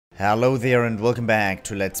Hello there and welcome back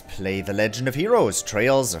to Let's Play The Legend of Heroes,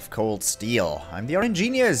 Trails of Cold Steel. I'm the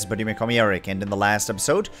RNGenius, but you may call me Eric, and in the last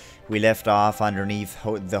episode, we left off underneath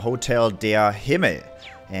the Hotel der Himmel.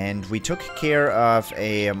 And we took care of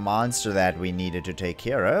a monster that we needed to take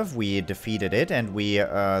care of. We defeated it, and we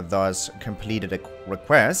thus completed a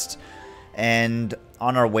request. And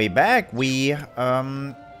on our way back, we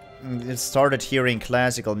started hearing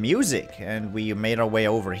classical music, and we made our way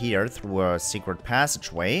over here through a secret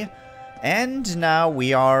passageway, and now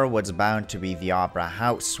we are what's bound to be the Opera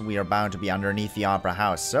House. We are bound to be underneath the Opera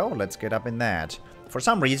House, so let's get up in that. For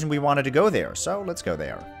some reason we wanted to go there, so let's go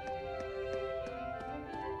there.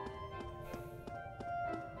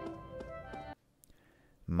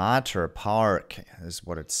 Mater Park is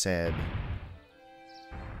what it said.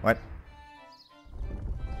 What?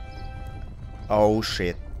 Oh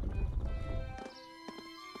shit.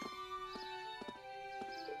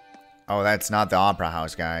 Oh, that's not the Opera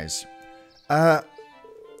House, guys.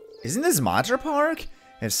 Isn't this Mater Park?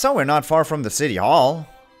 If so, we're not far from the City Hall.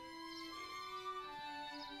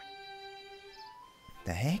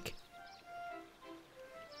 The heck?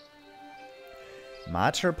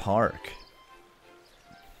 Mater Park.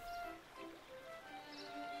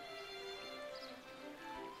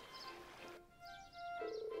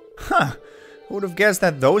 Huh. Who would have guessed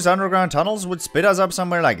that those underground tunnels would spit us up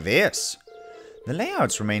somewhere like this? The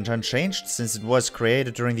layouts remained unchanged since it was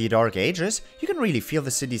created during the Dark Ages. You can really feel the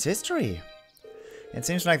city's history. It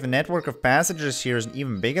seems like the network of passages here is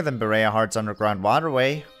even bigger than Berea Heart's underground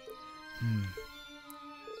waterway.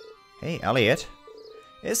 Hey, Elliot.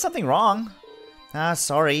 Is something wrong? Ah,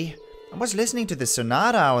 sorry. I was listening to the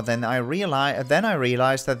sonata, then I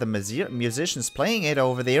realized that the musicians playing it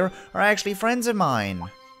over there are actually friends of mine.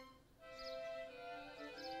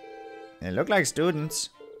 They look like students.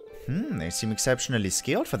 They seem exceptionally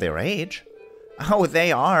skilled for their age. Oh,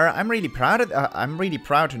 they are. I'm really proud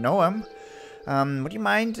to know them. Would you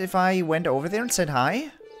mind if I went over there and said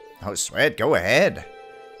hi? Oh, sweat, go ahead.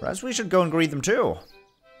 Perhaps we should go and greet them too.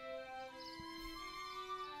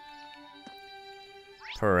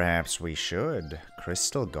 Perhaps we should.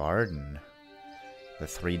 Crystal Garden. The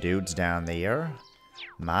three dudes down there.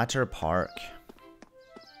 Mater Park.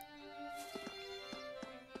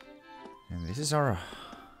 And this is our...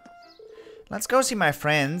 Let's go see my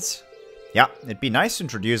friends. Yeah, it'd be nice to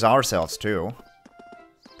introduce ourselves too.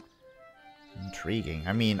 Intriguing.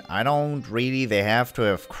 I mean, I don't really... They have to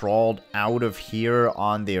have crawled out of here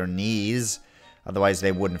on their knees. Otherwise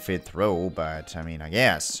they wouldn't fit through, but I mean, I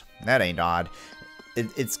guess. That ain't odd.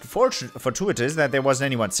 It's fortuitous that there wasn't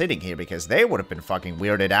anyone sitting here, because they would have been fucking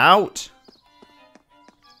weirded out.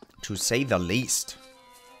 To say the least.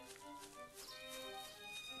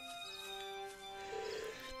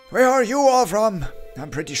 Where are you all from? I'm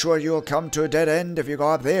pretty sure you'll come to a dead end if you go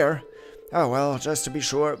up there. Oh well, just be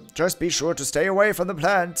sure to stay away from the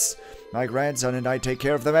plants. My grandson and I take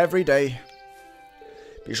care of them every day.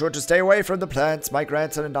 Be sure to stay away from the plants. My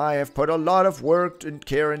grandson and I have put a lot of work and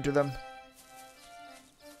care into them.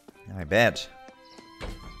 I bet.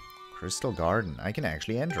 Crystal Garden. I can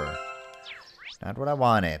actually enter. Not what I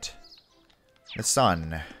wanted. The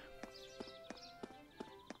sun.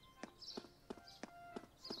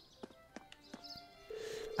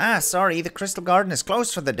 Ah, sorry, the Crystal Garden is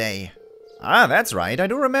closed for the day. Ah, that's right. I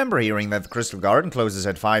do remember hearing that the Crystal Garden closes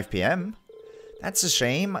at 5 p.m. That's a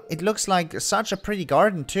shame. It looks like such a pretty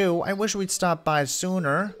garden, too. I wish we'd stop by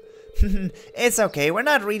sooner. It's okay. We're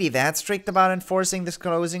not really that strict about enforcing this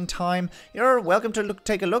closing time. You're welcome to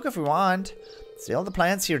take a look if you want. Still, the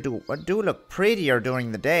plants here do look prettier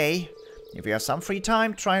during the day. If you have some free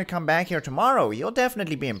time, try and come back here tomorrow. You'll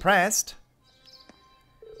definitely be impressed.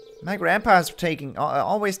 My grandpa's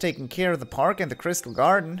always taking care of the park and the Crystal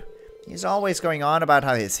Garden. He's always going on about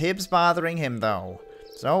how his hip's bothering him, though.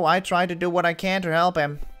 So I try to do what I can to help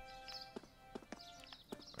him.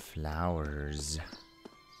 Flowers.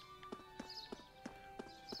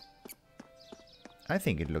 I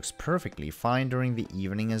think it looks perfectly fine during the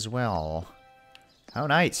evening as well. How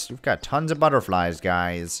nice. You've got tons of butterflies,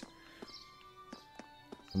 guys.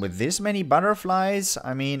 With this many butterflies,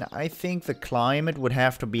 I mean, I think the climate would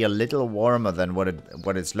have to be a little warmer than what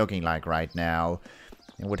it's looking like right now.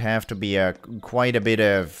 It would have to be quite a bit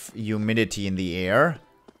of humidity in the air.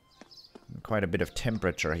 Quite a bit of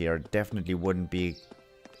temperature here. It definitely wouldn't be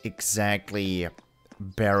exactly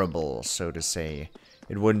bearable, so to say.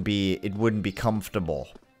 It wouldn't be comfortable.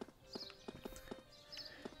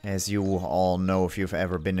 As you all know if you've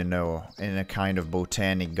ever been in a kind of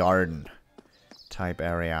botanic garden type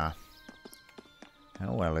area.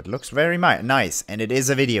 Oh well, it looks very nice, and it is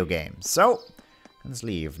a video game. So, let's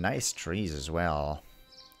leave. Nice trees as well.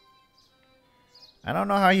 I don't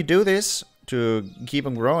know how you do this to keep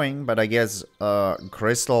them growing, but I guess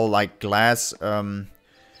crystal, like glass, a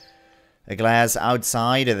glass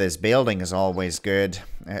outside of this building is always good.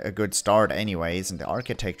 A good start anyways, and the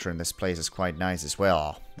architecture in this place is quite nice as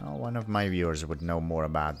well. Oh, one of my viewers would know more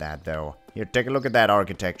about that though. Here, take a look at that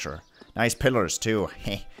architecture. Nice pillars too,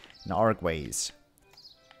 and archways.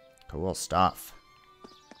 Cool stuff.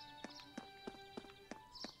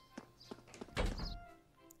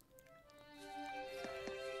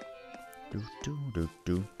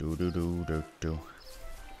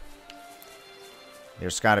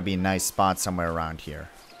 There's gotta be a nice spot somewhere around here.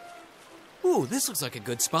 Ooh, this looks like a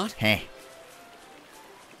good spot. Heh.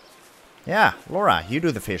 Yeah, Laura, you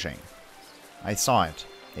do the fishing. I saw it.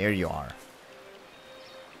 There you are.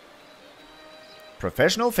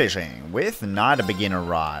 Professional fishing with not a beginner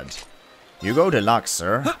rod. You go to luck,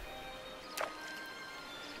 sir. Huh.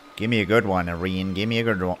 Give me a good one, Rean. Give me a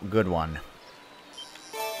good one.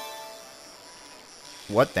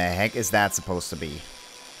 What the heck is that supposed to be?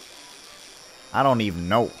 I don't even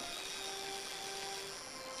know.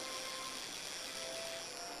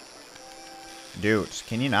 Dude,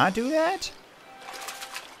 can you not do that?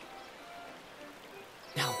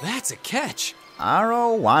 Now that's a catch.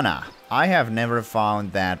 Arowana. I have never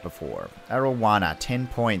found that before. Arowana, 10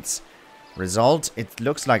 points. Result, it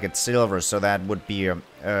looks like it's silver, so that would be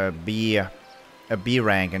a B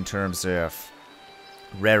rank in terms of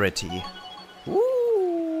rarity.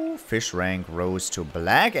 Ooh, fish rank rose to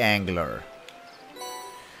black angler.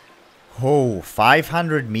 Oh,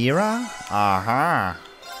 500 Mira? Aha.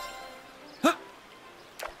 Huh.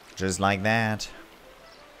 Just like that.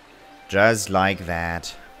 Just like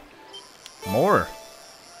that. More.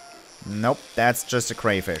 Nope, that's just a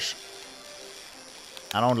crayfish.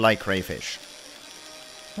 I don't like crayfish.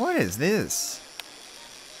 What is this?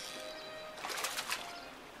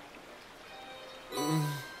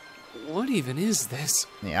 What even is this?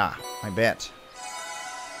 Yeah, I bet.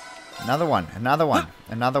 Another one, another one.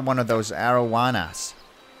 Another one of those arowanas.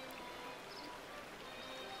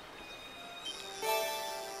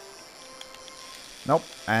 Nope,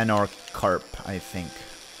 or carp, I think.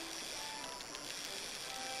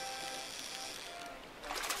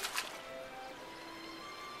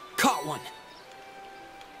 Caught one.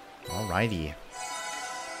 Alrighty.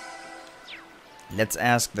 Let's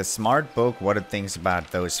ask the smart book what it thinks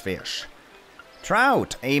about those fish.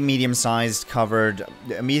 Trout, a medium-sized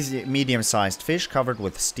fish covered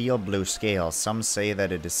with steel blue scales. Some say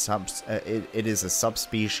that it is a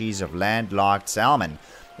subspecies of landlocked salmon.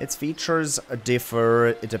 Its features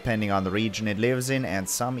differ depending on the region it lives in, and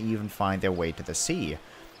some even find their way to the sea.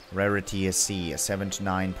 Rarity is C, 7 to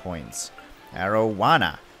 9 points.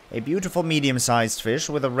 Arowana, a beautiful medium-sized fish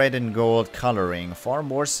with a red and gold coloring, far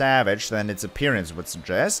more savage than its appearance would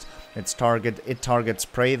suggest. It targets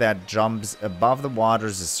prey that jumps above the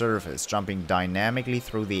water's surface, jumping dynamically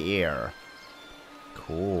through the air.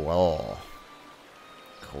 Cool.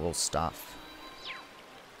 Cool stuff.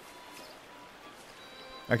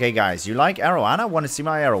 Okay, guys, you like arowana? Want to see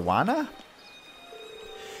my arowana?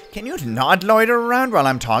 Can you not loiter around while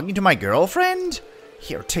I'm talking to my girlfriend?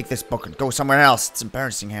 Here, take this book and go somewhere else. It's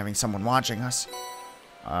embarrassing having someone watching us.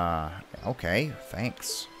 Okay,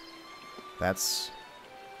 thanks. That's...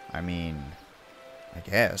 I mean... I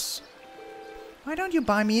guess. Why don't you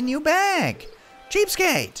buy me a new bag?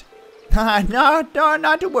 Cheapskate! No,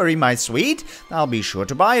 not to worry, my sweet. I'll be sure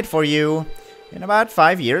to buy it for you. In about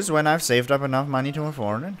 5 years, when I've saved up enough money to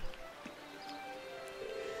afford it.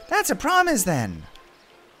 That's a promise, then.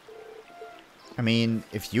 I mean,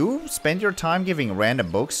 if you spend your time giving random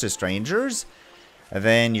books to strangers,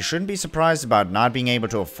 then you shouldn't be surprised about not being able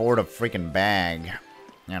to afford a freaking bag.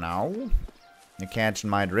 You know? You catching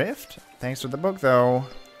my drift? Thanks for the book, though.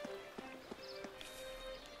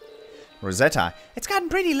 Rosetta. It's gotten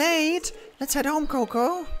pretty late. Let's head home,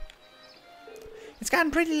 Coco. It's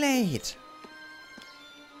gotten pretty late.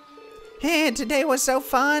 Hey, today was so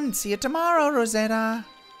fun. See you tomorrow, Rosetta.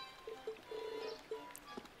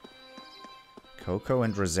 Coco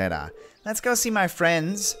and Rosetta. Let's go see my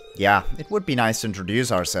friends. Yeah, it would be nice to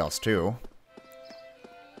introduce ourselves, too.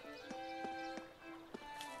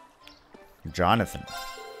 Jonathan.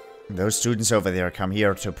 Those students over there come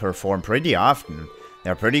here to perform pretty often.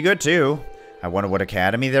 They're pretty good, too. I wonder what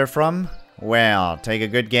academy they're from? Well, take a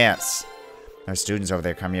good guess. Those students over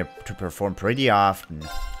there come here to perform pretty often.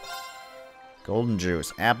 Golden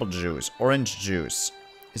juice, apple juice, orange juice.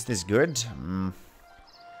 Is this good?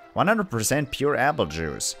 100% pure apple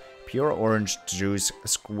juice. Pure orange juice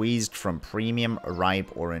squeezed from premium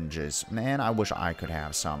ripe oranges. Man, I wish I could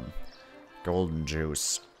have some. Golden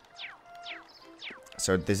juice.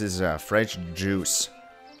 So this is a fresh juice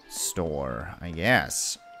store, I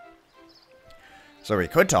guess. So we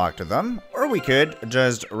could talk to them, or we could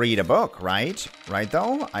just read a book, right? Right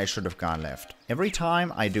though? I should have gone left. Every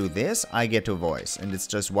time I do this, I get to voice, and it's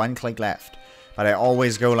just one click left. But I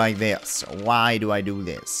always go like this. Why do I do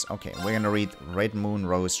this? Okay, we're gonna read Red Moon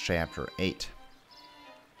Rose chapter 8.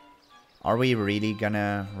 Are we really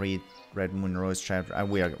gonna read Red Moon Rose chapter?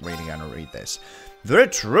 We are really gonna read this. The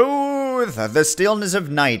truth! The stillness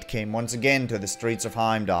of night came once again to the streets of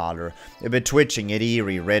Heimdall. A betwitching yet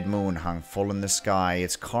eerie red moon hung full in the sky,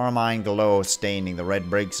 its carmine glow staining the red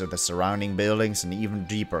bricks of the surrounding buildings an even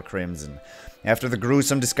deeper crimson. After the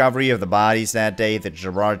gruesome discovery of the bodies that day, the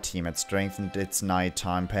Gerard team had strengthened its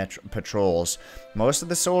nighttime patrols. Most of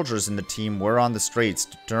the soldiers in the team were on the streets,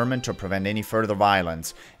 determined to prevent any further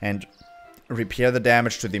violence and repair the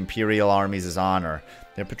damage to the Imperial Army's honor.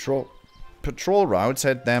 Their patrol routes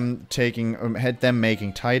had them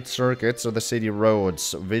making tight circuits of the city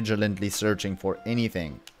roads, vigilantly searching for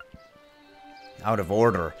anything out of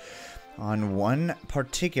order. On one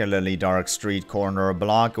particularly dark street corner, a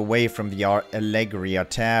block away from the Allegria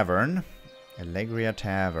Tavern,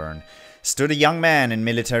 stood a young man in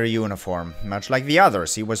military uniform. Much like the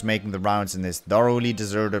others, he was making the rounds in this thoroughly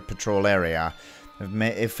deserted patrol area.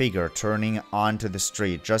 A figure turning onto the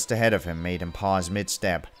street just ahead of him made him pause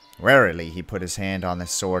mid-step. Warily, he put his hand on the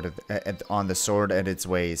sword at his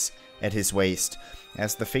waist.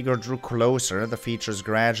 As the figure drew closer, the features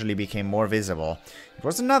gradually became more visible. It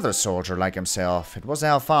was another soldier like himself. It was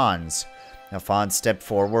Alphonse. Alphonse stepped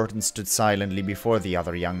forward and stood silently before the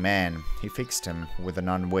other young man. He fixed him with an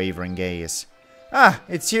unwavering gaze. "Ah,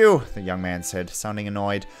 it's you," the young man said, sounding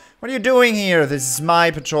annoyed. "What are you doing here? This is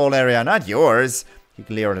my patrol area, not yours." He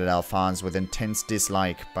glared at Alphonse with intense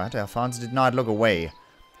dislike, but Alphonse did not look away.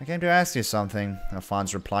 "I came to ask you something,"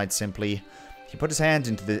 Alphonse replied simply. He put his hand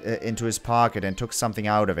into his pocket and took something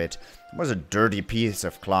out of it. It was a dirty piece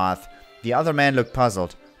of cloth. The other man looked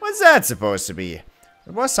puzzled. "What's that supposed to be?"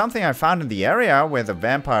 "It was something I found in the area where the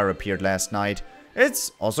vampire appeared last night.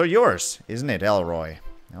 It's also yours, isn't it, Elroy?"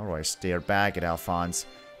 Elroy stared back at Alphonse,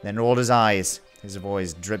 then rolled his eyes. His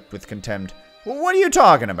voice dripped with contempt. "What are you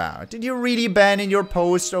talking about? Did you really abandon your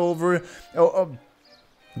post over...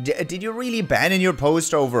 Did you really abandon your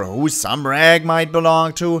post over who some rag might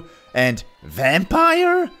belong to? And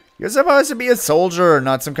vampire? You're supposed to be a soldier,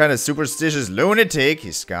 not some kind of superstitious lunatic,"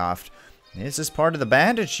 he scoffed. "This is part of the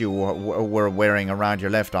bandage you were wearing around your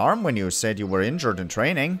left arm when you said you were injured in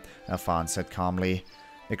training," Alphonse said calmly.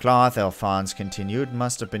 The cloth, Alphonse continued,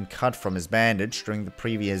 must have been cut from his bandage during the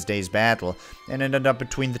previous day's battle and ended up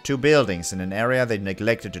between the two buildings in an area they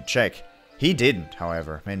neglected to check. He didn't,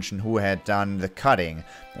 however, mention who had done the cutting.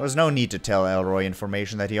 There was no need to tell Elroy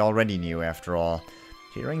information that he already knew, after all.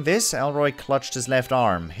 Hearing this, Elroy clutched his left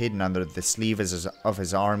arm, hidden under the sleeve of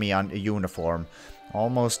his army uniform,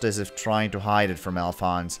 almost as if trying to hide it from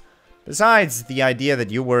Alphonse. "Besides, the idea that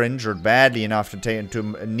you were injured badly enough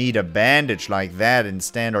to need a bandage like that in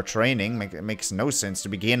standard training makes no sense to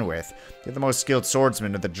begin with. You're the most skilled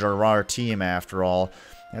swordsman of the Gerard team, after all.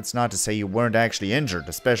 That's not to say you weren't actually injured,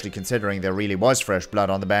 especially considering there really was fresh blood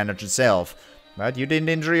on the bandage itself. But you didn't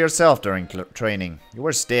injure yourself during training. You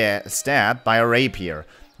were stabbed by a rapier,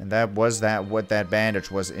 and that was what that bandage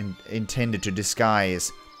was intended to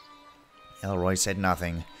disguise." Elroy said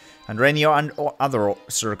nothing. Under any other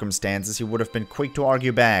circumstances, he would have been quick to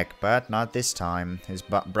argue back, but not this time. His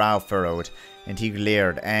brow furrowed, and he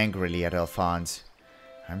glared angrily at Alphonse.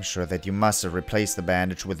 "I'm sure that you must have replaced the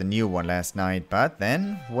bandage with a new one last night, but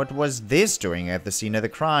then, what was this doing at the scene of the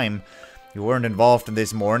crime? You weren't involved in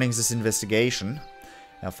this morning's investigation."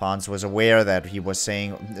 Alphonse was aware that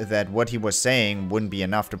what he was saying wouldn't be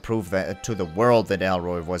enough to prove that to the world that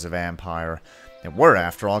Elroy was a vampire. They were,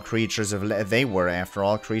 after all, creatures of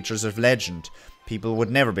legend. People would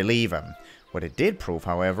never believe him. What it did prove,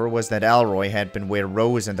 however, was that Elroy had been where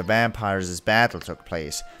Rose and the vampires' battle took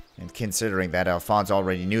place. And considering that Alphonse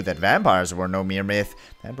already knew that vampires were no mere myth,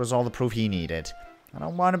 that was all the proof he needed. I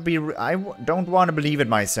don't want to believe it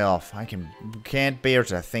myself. I can't bear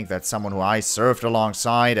to think that someone who I served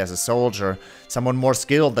alongside as a soldier, someone more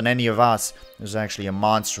skilled than any of us, is actually a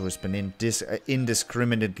monster who's been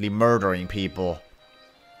indiscriminately murdering people.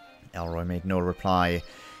 Elroy made no reply.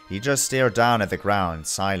 He just stared down at the ground,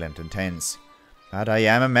 silent and tense. "But I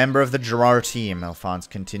am a member of the Gerard team," Alphonse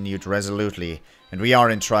continued resolutely, "and we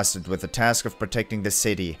are entrusted with the task of protecting the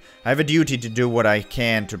city. I have a duty to do what I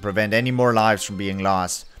can to prevent any more lives from being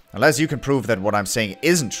lost. Unless you can prove that what I'm saying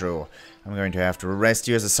isn't true, I'm going to have to arrest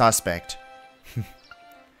you as a suspect."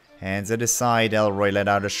 Hands at his side, Elroy let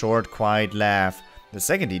out a short, quiet laugh. The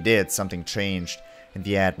second he did, something changed. and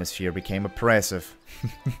the atmosphere became oppressive.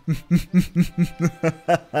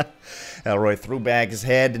 Elroy threw back his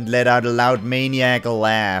head and let out a loud maniacal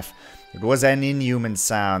laugh. It was an inhuman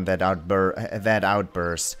sound, that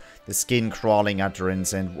outburst. The skin-crawling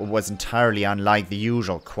utterance, and was entirely unlike the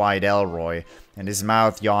usual quiet Elroy, and his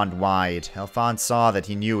mouth yawned wide. Alphonse saw that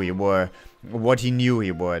he knew what he knew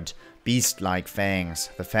he would. Beast-like fangs,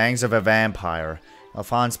 the fangs of a vampire.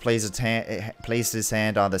 Alphonse placed his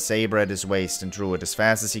hand on the saber at his waist and drew it as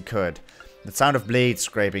fast as he could. The sound of blades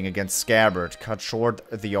scraping against scabbard cut short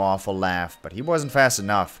the awful laugh, but he wasn't fast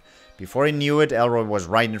enough. Before he knew it, Elroy was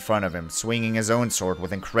right in front of him, swinging his own sword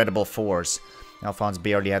with incredible force. Alphonse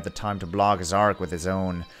barely had the time to block his arc with his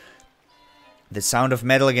own. The sound of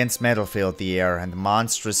metal against metal filled the air, and the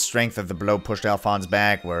monstrous strength of the blow pushed Alphonse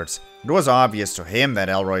backwards. It was obvious to him that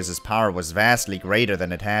Elroy's power was vastly greater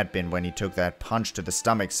than it had been when he took that punch to the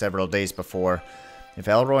stomach several days before. If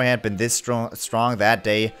Elroy had been this strong that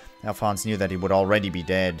day, Alphonse knew that he would already be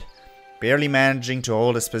dead. Barely managing to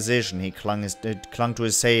hold his position, he clung to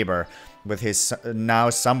his saber with his now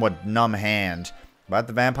somewhat numb hand. But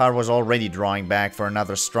the vampire was already drawing back for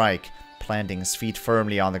another strike, planting his feet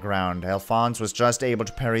firmly on the ground. Alphonse was just able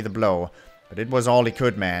to parry the blow, but it was all he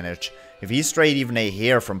could manage. If he strayed even a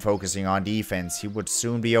hair from focusing on defense, he would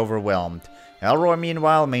soon be overwhelmed. Elroy,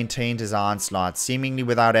 meanwhile, maintained his onslaught, seemingly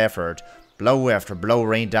without effort. Blow after blow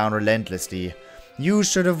rained down relentlessly. "You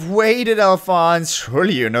should have waited, Alphonse.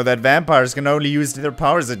 Surely you know that vampires can only use their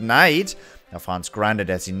powers at night." Alphonse grunted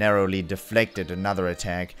as he narrowly deflected another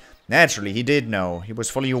attack. Naturally, he did know. He was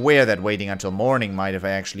fully aware that waiting until morning might have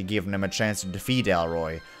actually given him a chance to defeat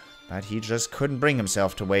Elroy. But he just couldn't bring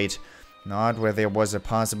himself to wait. Not where there was a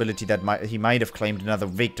possibility that he might have claimed another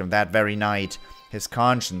victim that very night. His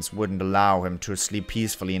conscience wouldn't allow him to sleep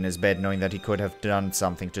peacefully in his bed knowing that he could have done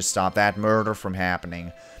something to stop that murder from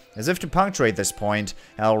happening. As if to punctuate this point,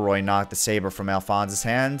 Elroy knocked the saber from Alphonse's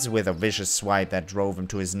hands with a vicious swipe that drove him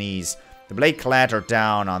to his knees. The blade clattered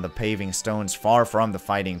down on the paving stones far from the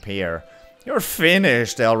fighting pair. "You're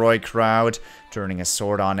finished," Elroy crowed, turning his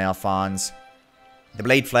sword on Alphonse. The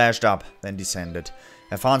blade flashed up, then descended.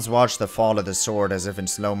 Alphonse watched the fall of the sword as if in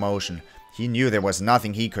slow motion. He knew there was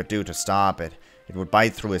nothing he could do to stop it. It would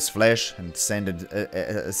bite through his flesh and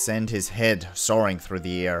send his head soaring through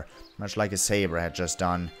the air, much like a saber had just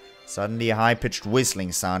done. Suddenly, a high-pitched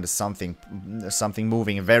whistling sound of something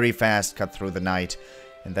moving very fast cut through the night.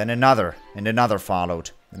 And then another, and another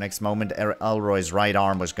followed. The next moment, Elroy's right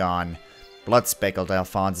arm was gone. Blood speckled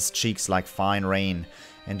Alphonse's cheeks like fine rain.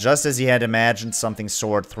 And just as he had imagined, something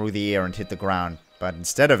soared through the air and hit the ground. But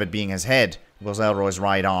instead of it being his head, it was Elroy's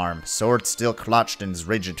right arm, sword still clutched in his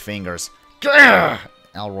rigid fingers. Grr!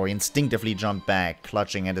 Elroy instinctively jumped back,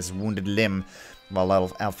 clutching at his wounded limb,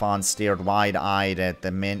 while Alphonse stared wide-eyed at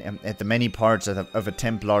the many parts of a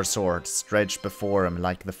Templar sword stretched before him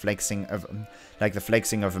like the flexing of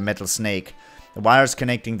a metal snake. The wires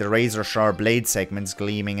connecting the razor-sharp blade segments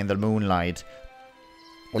gleaming in the moonlight.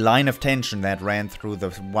 A line of tension that ran through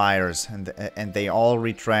the wires, and they all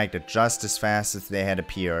retracted just as fast as they had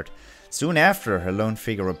appeared. Soon after, a lone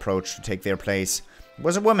figure approached to take their place. It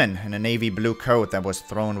was a woman in a navy blue coat that was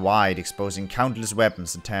thrown wide, exposing countless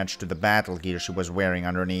weapons attached to the battle gear she was wearing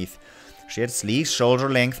underneath. She had sleek,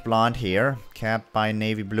 shoulder-length blonde hair, capped by a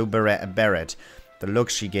navy blue beret. The look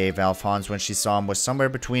she gave Alphonse when she saw him was somewhere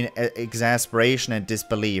between exasperation and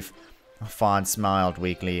disbelief. Alphonse smiled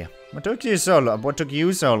weakly. What took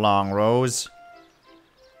you so long, Rose?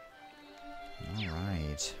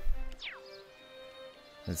 Alright.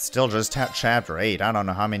 It's still just chapter 8. I don't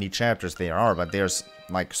know how many chapters there are, but there's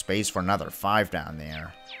like space for another 5 down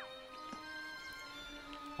there.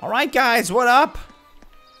 Alright guys, what up?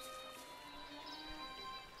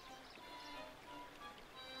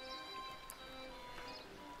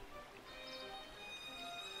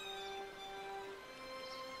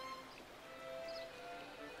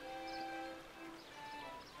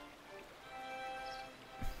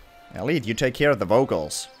 Elite, you take care of the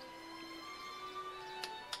vocals.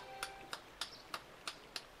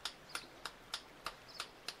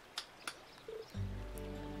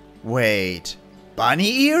 Wait.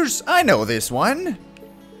 Bunny ears? I know this one.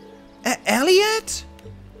 Elliot?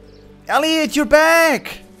 Elliot, you're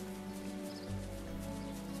back!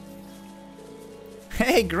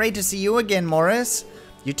 Hey, great to see you again, Morris.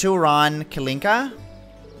 You too, Ron Kalinka?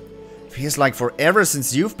 Feels like forever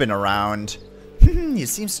since you've been around. You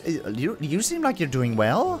seem like you're doing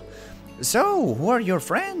well. So, who are your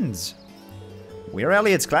friends? We're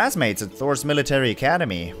Elliot's classmates at Thors Military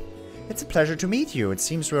Academy. It's a pleasure to meet you. It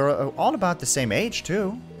seems we're all about the same age,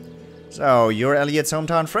 too. So, you're Elliot's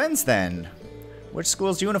hometown friends, then? Which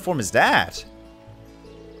school's uniform is that?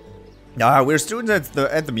 We're students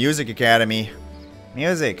at the music academy.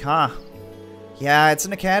 Music, huh? Yeah, it's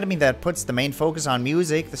an academy that puts the main focus on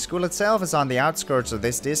music. The school itself is on the outskirts of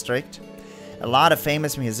this district. A lot of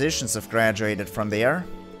famous musicians have graduated from there.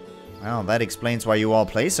 Well, that explains why you all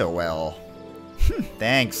play so well.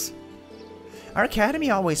 Thanks. Our academy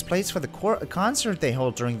always plays for the concert they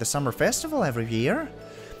hold during the summer festival every year.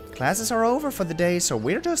 Classes are over for the day, so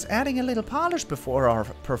we're just adding a little polish before our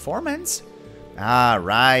performance. Ah,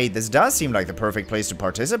 right. This does seem like the perfect place to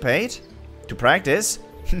participate. To practice.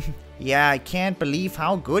 Yeah, I can't believe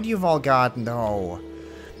how good you've all gotten, though.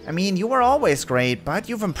 I mean, you were always great, but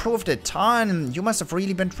you've improved a ton. You must have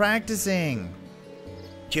really been practicing.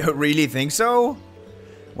 You really think so?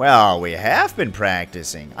 Well, we have been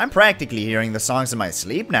practicing. I'm practically hearing the songs in my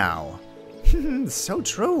sleep now. So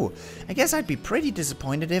true. I guess I'd be pretty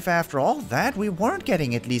disappointed if, after all that, we weren't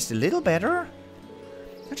getting at least a little better.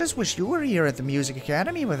 I just wish you were here at the Music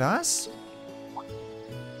Academy with us.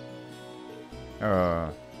 Oh,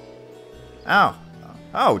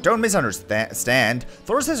 don't misunderstand.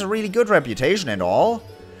 Thors has a really good reputation and all.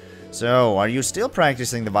 So, are you still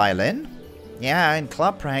practicing the violin? Yeah, in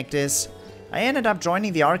club practice. I ended up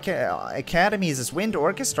joining the Academy's wind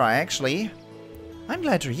orchestra, actually. I'm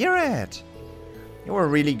glad to hear it. You were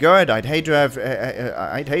really good. I'd hate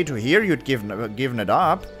to hear you'd given it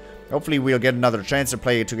up. Hopefully we'll get another chance to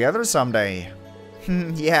play it together someday.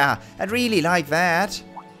 Yeah, I'd really like that.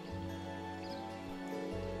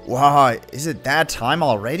 Wow, is it that time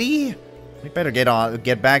already? We better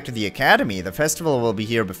get back to the academy. The festival will be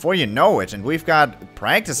here before you know it, and we've got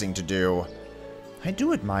practicing to do. I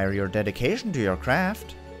do admire your dedication to your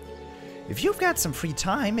craft. If you've got some free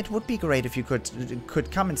time, it would be great if you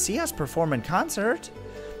could come and see us perform in concert.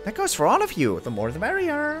 That goes for all of you. The more the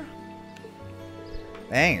merrier.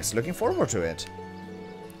 Thanks. Looking forward to it.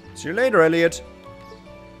 See you later, Elliot.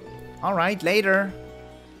 All right, later.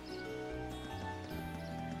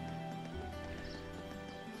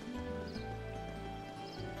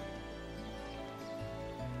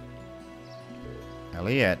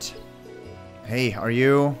 Elliot. Hey, are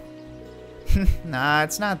you? Nah,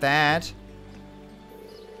 it's not that.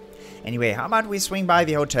 Anyway, how about we swing by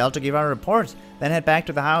the hotel to give our report, then head back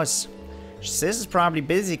to the house? Sis is probably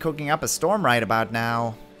busy cooking up a storm right about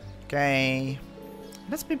now. Okay.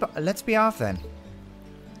 Let's be off then.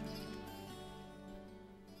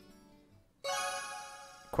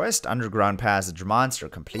 Quest Underground Passage Monster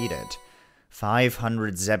completed.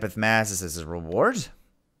 500 Zephyr masses as a reward?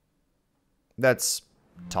 That's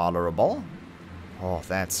tolerable. Oh,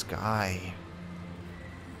 that sky.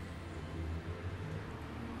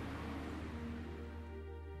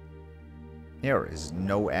 There is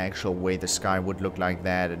no actual way the sky would look like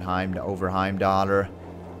that in over Heimdallr.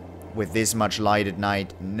 With this much light at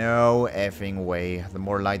night, no effing way. The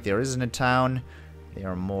more light there is in a town,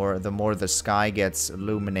 the more the sky gets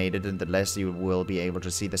illuminated and the less you will be able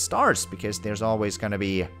to see the stars, because there's always gonna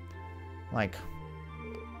be, like,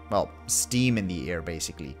 well, steam in the air,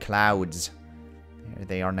 basically. Clouds.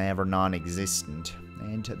 They are never non-existent,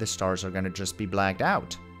 and the stars are gonna just be blacked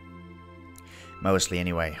out. Mostly,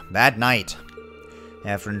 anyway. That night,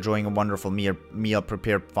 after enjoying a wonderful meal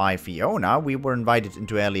prepared by Fiona, we were invited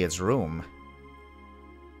into Elliot's room.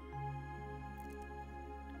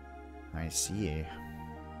 I see.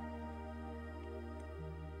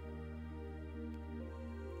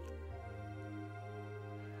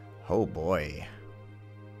 Oh boy.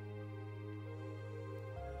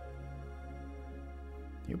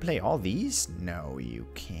 You play all these? No, you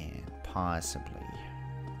can't possibly.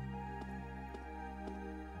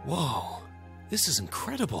 Whoa, this is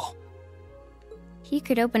incredible. He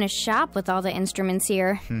could open a shop with all the instruments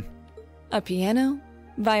here. A piano,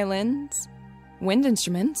 violins, wind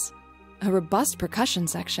instruments, a robust percussion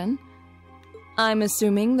section. I'm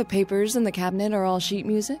assuming the papers in the cabinet are all sheet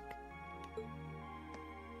music?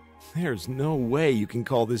 There's no way you can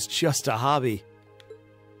call this just a hobby.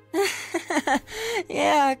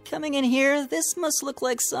 Yeah, coming in here, this must look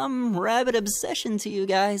like some rabid obsession to you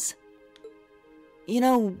guys. You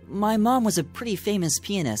know, my mom was a pretty famous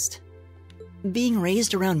pianist. Being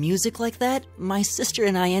raised around music like that, my sister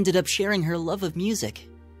and I ended up sharing her love of music.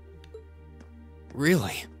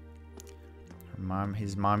 Really?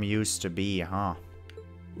 His mom used to be, huh?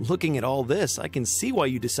 Looking at all this, I can see why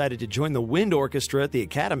you decided to join the wind orchestra at the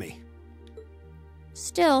academy.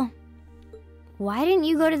 Still, why didn't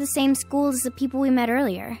you go to the same school as the people we met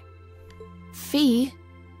earlier? Fee?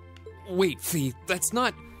 Wait, Fee, that's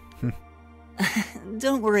not...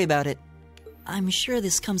 Don't worry about it. I'm sure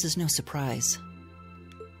this comes as no surprise.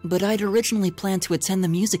 But I'd originally planned to attend the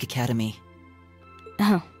music academy.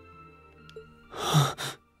 Oh.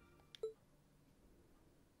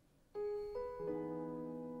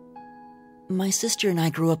 My sister and I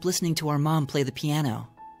grew up listening to our mom play the piano.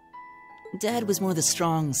 Dad was more the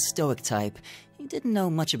strong, stoic type. He didn't know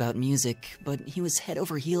much about music, but he was head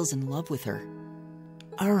over heels in love with her.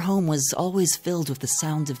 Our home was always filled with the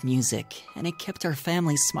sound of music, and it kept our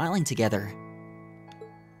family smiling together.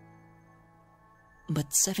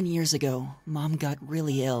 But 7 years ago, Mom got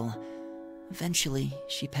really ill. Eventually,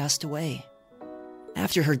 she passed away.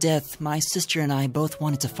 After her death, my sister and I both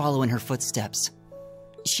wanted to follow in her footsteps.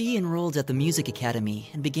 She enrolled at the music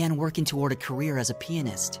academy and began working toward a career as a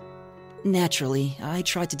pianist. Naturally, I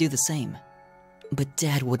tried to do the same, but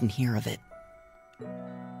Dad wouldn't hear of it.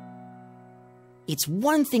 It's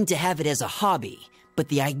one thing to have it as a hobby, but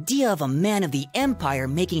the idea of a man of the Empire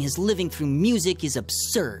making his living through music is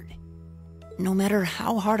absurd. No matter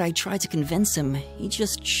how hard I tried to convince him, he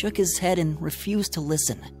just shook his head and refused to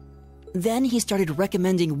listen. Then he started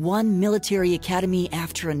recommending one military academy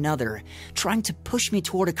after another, trying to push me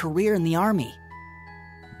toward a career in the army.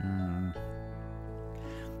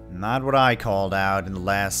 Not what I called out in the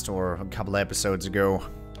last or a couple episodes ago.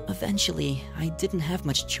 Eventually, I didn't have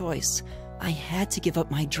much choice. I had to give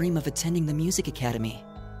up my dream of attending the music academy.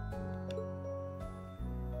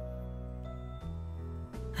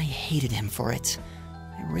 I hated him for it.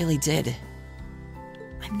 I really did.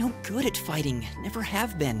 I'm no good at fighting, never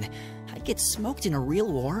have been. I'd get smoked in a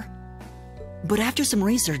real war. But after some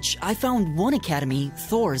research, I found one academy,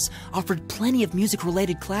 Thors, offered plenty of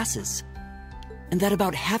music-related classes. And that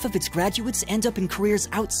about half of its graduates end up in careers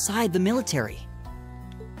outside the military.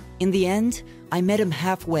 In the end, I met him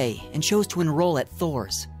halfway and chose to enroll at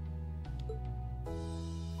Thors.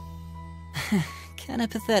 Kinda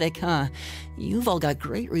pathetic, huh? You've all got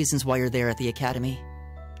great reasons why you're there at the academy.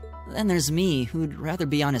 Then there's me, who'd rather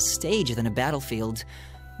be on a stage than a battlefield,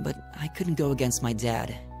 but I couldn't go against my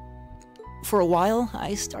dad. For a while,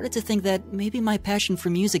 I started to think that maybe my passion for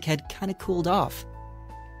music had kinda cooled off.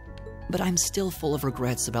 But I'm still full of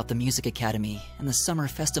regrets about the music academy and the summer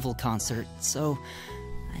festival concert, so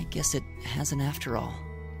I guess it hasn't after all.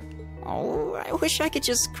 Oh, I wish I could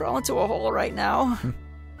just crawl into a hole right now.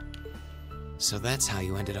 So that's how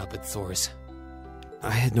you ended up at Thors.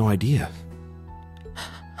 I had no idea.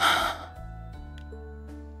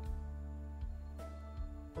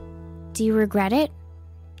 Do you regret it?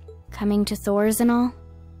 Coming to Thors and all?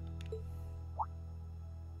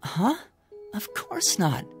 Huh? Of course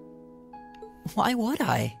not. Why would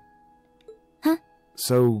I? Huh?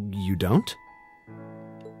 So, you don't?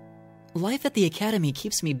 Life at the academy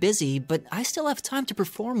keeps me busy, but I still have time to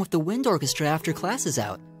perform with the wind orchestra after class is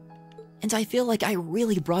out. And I feel like I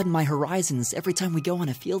really broaden my horizons every time we go on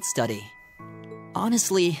a field study.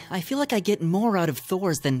 Honestly, I feel like I get more out of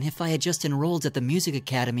Thors than if I had just enrolled at the music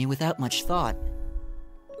academy without much thought.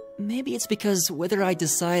 Maybe it's because whether I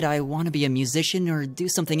decide I want to be a musician or do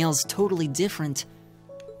something else totally different,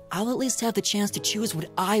 I'll at least have the chance to choose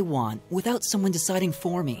what I want without someone deciding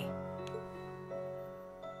for me.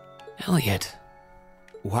 Elliot.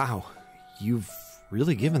 Wow, you've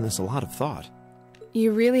really given this a lot of thought.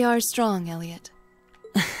 You really are strong, Elliot.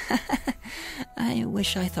 I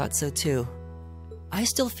wish I thought so too. I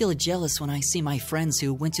still feel jealous when I see my friends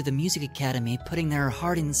who went to the music academy putting their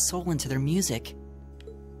heart and soul into their music.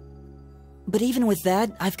 But even with that,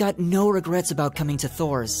 I've got no regrets about coming to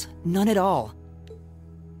Thors. None at all.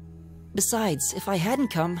 Besides, if I hadn't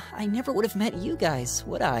come, I never would have met you guys,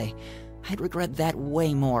 would I? I'd regret that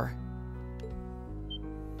way more.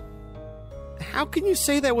 How can you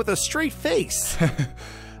say that with a straight face?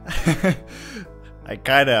 I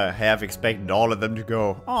kinda have expected all of them to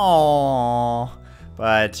go, "Aww,"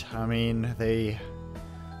 but I mean, they're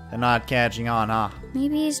not catching on, huh?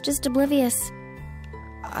 Maybe he's just oblivious.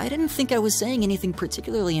 I didn't think I was saying anything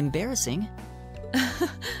particularly embarrassing.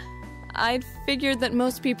 I'd figured that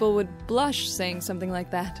most people would blush saying something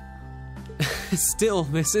like that. Still,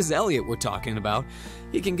 this is Elliot we're talking about.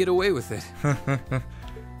 He can get away with it.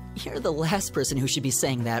 You're the last person who should be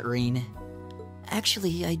saying that, Rean.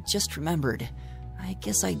 Actually, I just remembered. I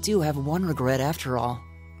guess I do have one regret after all.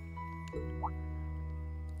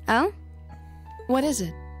 Oh? What is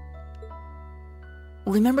it?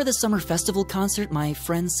 Remember the summer festival concert my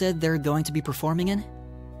friends said they're going to be performing in?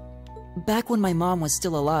 Back when my mom was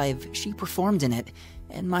still alive, she performed in it,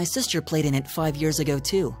 and my sister played in it 5 years ago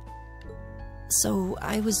too. So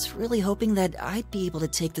I was really hoping that I'd be able to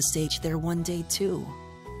take the stage there one day too.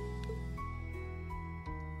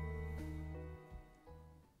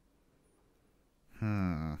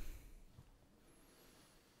 Hmm.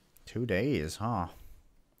 2 days, huh?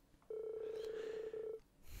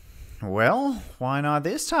 Well, why not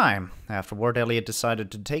this time? Afterward, Elliot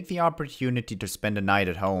decided to take the opportunity to spend a night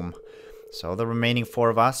at home. So the remaining 4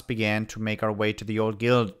 of us began to make our way to the old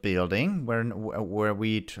guild building where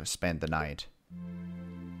we'd spend the night.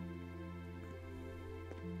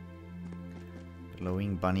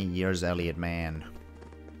 Glowing bunny ears, Elliot, man.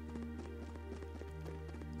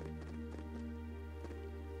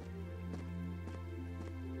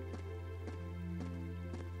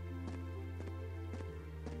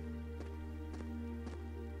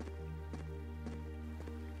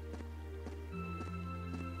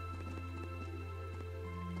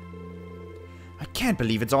 I can't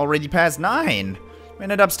believe it's already past 9. We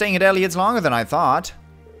ended up staying at Elliot's longer than I thought.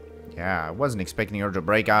 Yeah, I wasn't expecting her to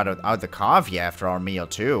break out the coffee after our meal,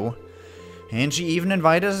 too. And she even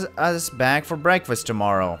invited us back for breakfast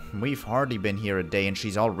tomorrow. We've hardly been here a day and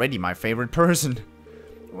she's already my favorite person.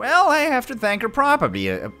 Well, I have to thank her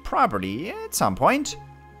properly at some point.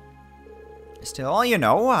 Still, you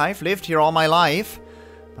know, I've lived here all my life.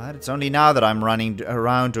 But it's only now that I'm running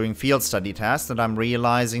around doing field study tasks that I'm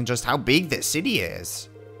realizing just how big this city is.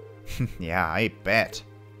 Yeah, I bet.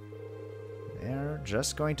 They're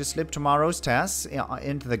just going to slip tomorrow's tasks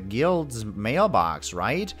into the guild's mailbox,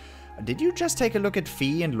 right? Did you just take a look at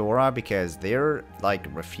Fee and Laura because they're, like,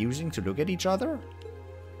 refusing to look at each other?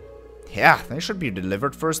 Yeah, they should be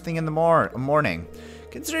delivered first thing in the morning.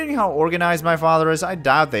 Considering how organized my father is, I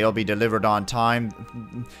doubt they'll be delivered on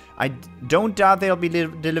time. I don't doubt they'll be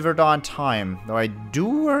delivered on time, though I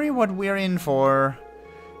do worry what we're in for.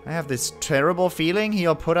 I have this terrible feeling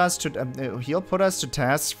he'll put us to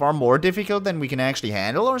tasks far more difficult than we can actually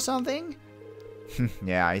handle or something.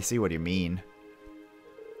 Yeah, I see what you mean.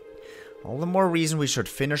 All the more reason we should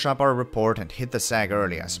finish up our report and hit the sack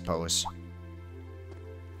early, I suppose.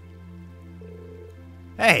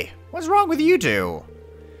 Hey, what's wrong with you two?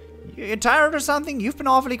 You tired or something? You've been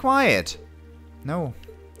awfully quiet. No,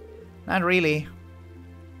 not really.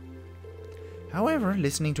 However,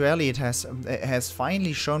 listening to Elliot has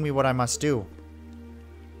finally shown me what I must do.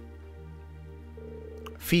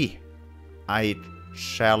 Fee, I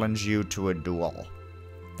challenge you to a duel.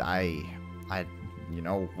 I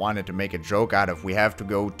wanted to make a joke out of we have to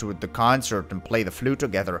go to the concert and play the flute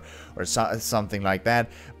together or something like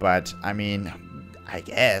that. But, I mean, I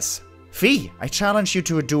guess. Fee, I challenge you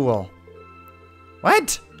to a duel.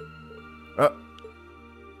 What?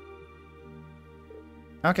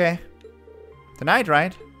 Okay. Tonight,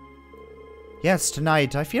 right? Yes,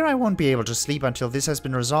 tonight. I fear I won't be able to sleep until this has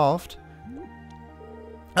been resolved.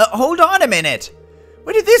 Hold on a minute!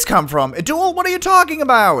 Where did this come from? A duel? What are you talking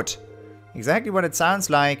about? Exactly what it sounds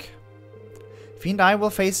like. Fee and I will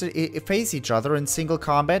face each other in single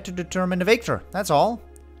combat to determine the victor. That's all.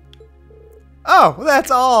 Oh,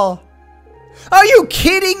 that's all. Are you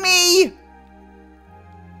kidding me?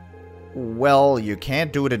 Well, you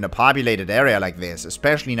can't do it in a populated area like this,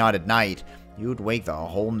 especially not at night. You'd wake the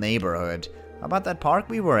whole neighborhood. How about that park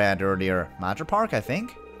we were at earlier? Matter Park, I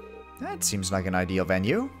think. That seems like an ideal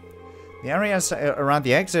venue. The area around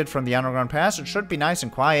the exit from the underground passage should be nice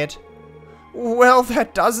and quiet. Well,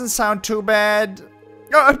 that doesn't sound too bad.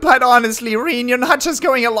 But honestly, Rean, you're not just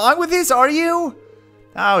going along with this, are you?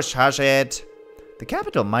 Oh, shush it. The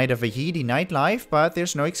capital might have a heady nightlife, but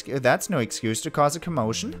that's no excuse to cause a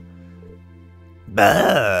commotion.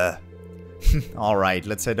 Bah! Alright,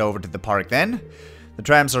 let's head over to the park then. The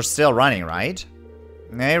trams are still running, right?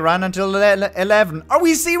 They run until 11. Are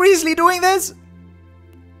we seriously doing this?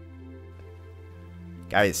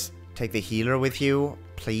 Guys, take the healer with you,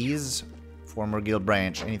 please. Former guild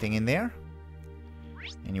branch. Anything in there?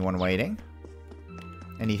 Anyone waiting?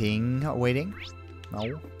 Anything waiting?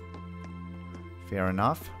 No? Fair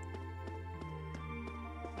enough.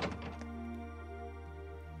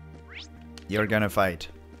 You're gonna fight.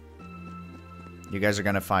 You guys are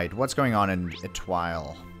gonna fight. What's going on in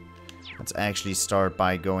Twile? Let's actually start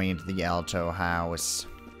by going into the Alto house.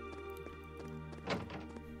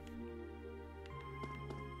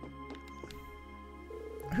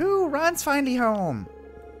 Whoo! Ron's finally home!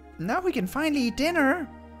 Now we can finally eat dinner!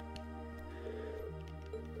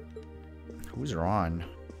 Who's Ron?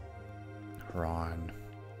 Ron.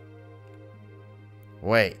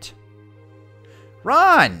 Wait.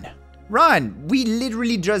 Ron! Ron, we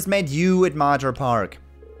literally just met you at Mater Park.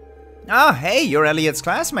 Oh, hey, you're Elliot's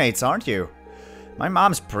classmates, aren't you? My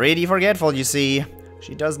mom's pretty forgetful, you see.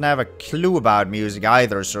 She doesn't have a clue about music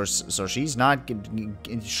either, so she's not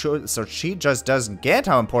so she just doesn't get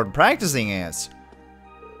how important practicing is.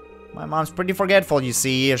 My mom's pretty forgetful, you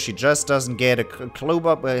see. She just doesn't get a clue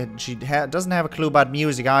about doesn't have a clue about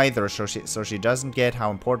music either, so she doesn't get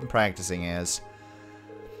how important practicing is.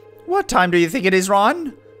 What time do you think it is,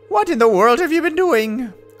 Ron? What in the world have you been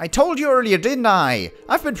doing? I told you earlier, didn't I?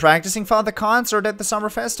 I've been practicing for the concert at the summer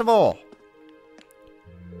festival.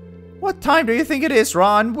 What time do you think it is,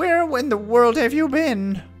 Ron? Where in the world have you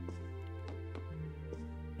been?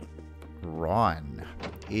 Ron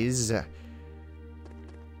is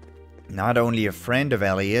not only a friend of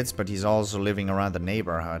Elliot's, but he's also living around the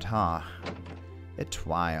neighborhood, huh? A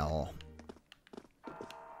while.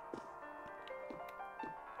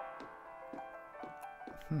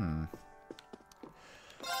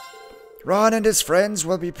 Ron and his friends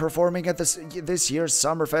will be performing at this year's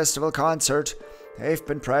summer festival concert. They've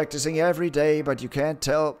been practicing every day, but you can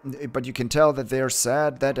tell that they're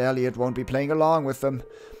sad that Elliot won't be playing along with them.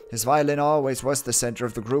 His violin always was the center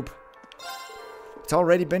of the group. It's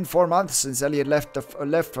already been 4 months since Elliot left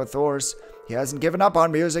for Thors. He hasn't given up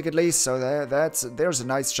on music at least, so there's a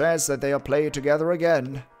nice chance that they'll play together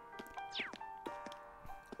again.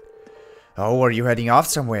 Oh, are you heading off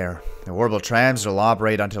somewhere? The Orbital trams will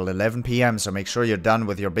operate until 11 PM, so make sure you're done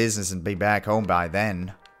with your business and be back home by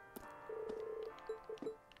then.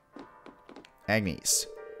 Agnes.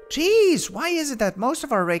 Geez, why is it that most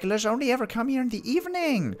of our regulars only ever come here in the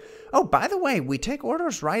evening? Oh, by the way, we take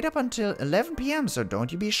orders right up until 11 PM, so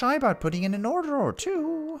don't you be shy about putting in an order or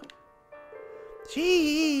two.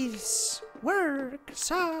 Jeez, work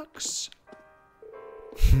sucks.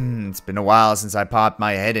 It's been a while since I popped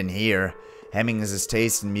my head in here. Hemmings'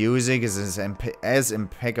 taste in music is as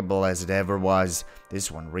impeccable as it ever was.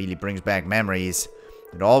 This one really brings back memories.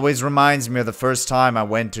 It always reminds me of the first time I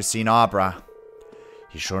went to see an opera.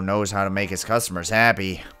 He sure knows how to make his customers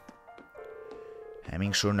happy.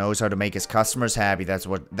 Hemming sure knows how to make his customers happy.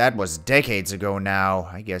 That was decades ago now.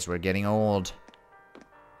 I guess we're getting old.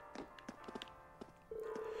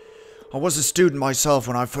 I was a student myself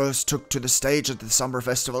when I first took to the stage at the summer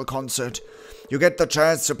festival concert. You get the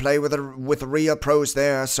chance to play with the real pros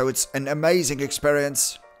there, so it's an amazing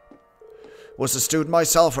experience. Was a student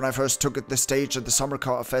myself when I first took the stage at the summer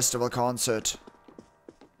festival concert.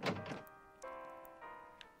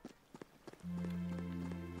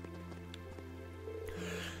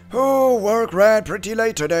 Oh, work ran pretty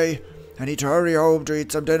late today. I need to hurry home to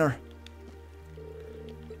eat some dinner.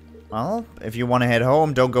 Well, if you want to head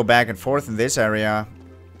home, don't go back and forth in this area.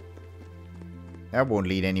 That won't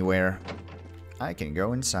lead anywhere. I can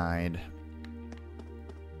go inside.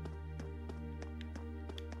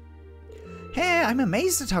 Hey, I'm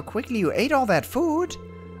amazed at how quickly you ate all that food.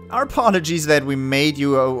 Our apologies that we made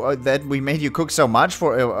you cook so much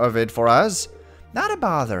of it for us. Not a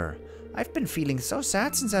bother. I've been feeling so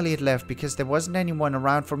sad since Elliot left because there wasn't anyone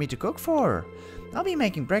around for me to cook for. I'll be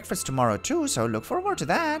making breakfast tomorrow too, so look forward to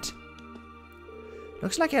that.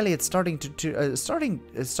 Looks like Elliot's started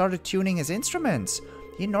tuning his instruments.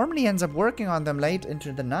 He normally ends up working on them late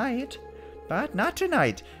into the night, but not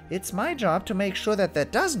tonight. It's my job to make sure that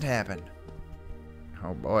that doesn't happen.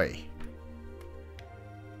 Oh boy.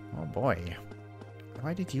 Oh boy.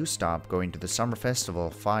 Why did you stop going to the summer festival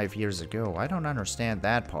 5 years ago? I don't understand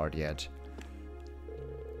that part yet.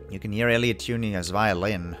 You can hear Elliot tuning his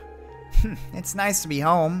violin. It's nice to be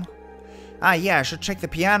home. Ah, yeah, I should check the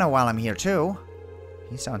piano while I'm here too.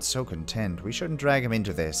 He sounds so content. We shouldn't drag him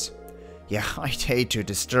into this. Yeah, I'd hate to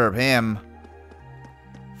disturb him.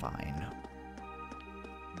 Fine.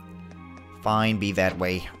 Fine, be that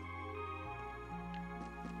way.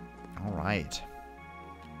 Alright.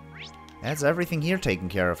 That's everything here taken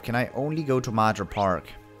care of. Can I only go to Madra Park?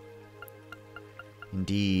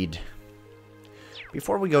 Indeed.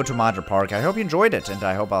 Before we go to Madra Park, I hope you enjoyed it, and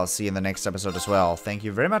I hope I'll see you in the next episode as well. Thank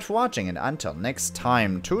you very much for watching, and until next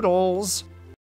time, toodles!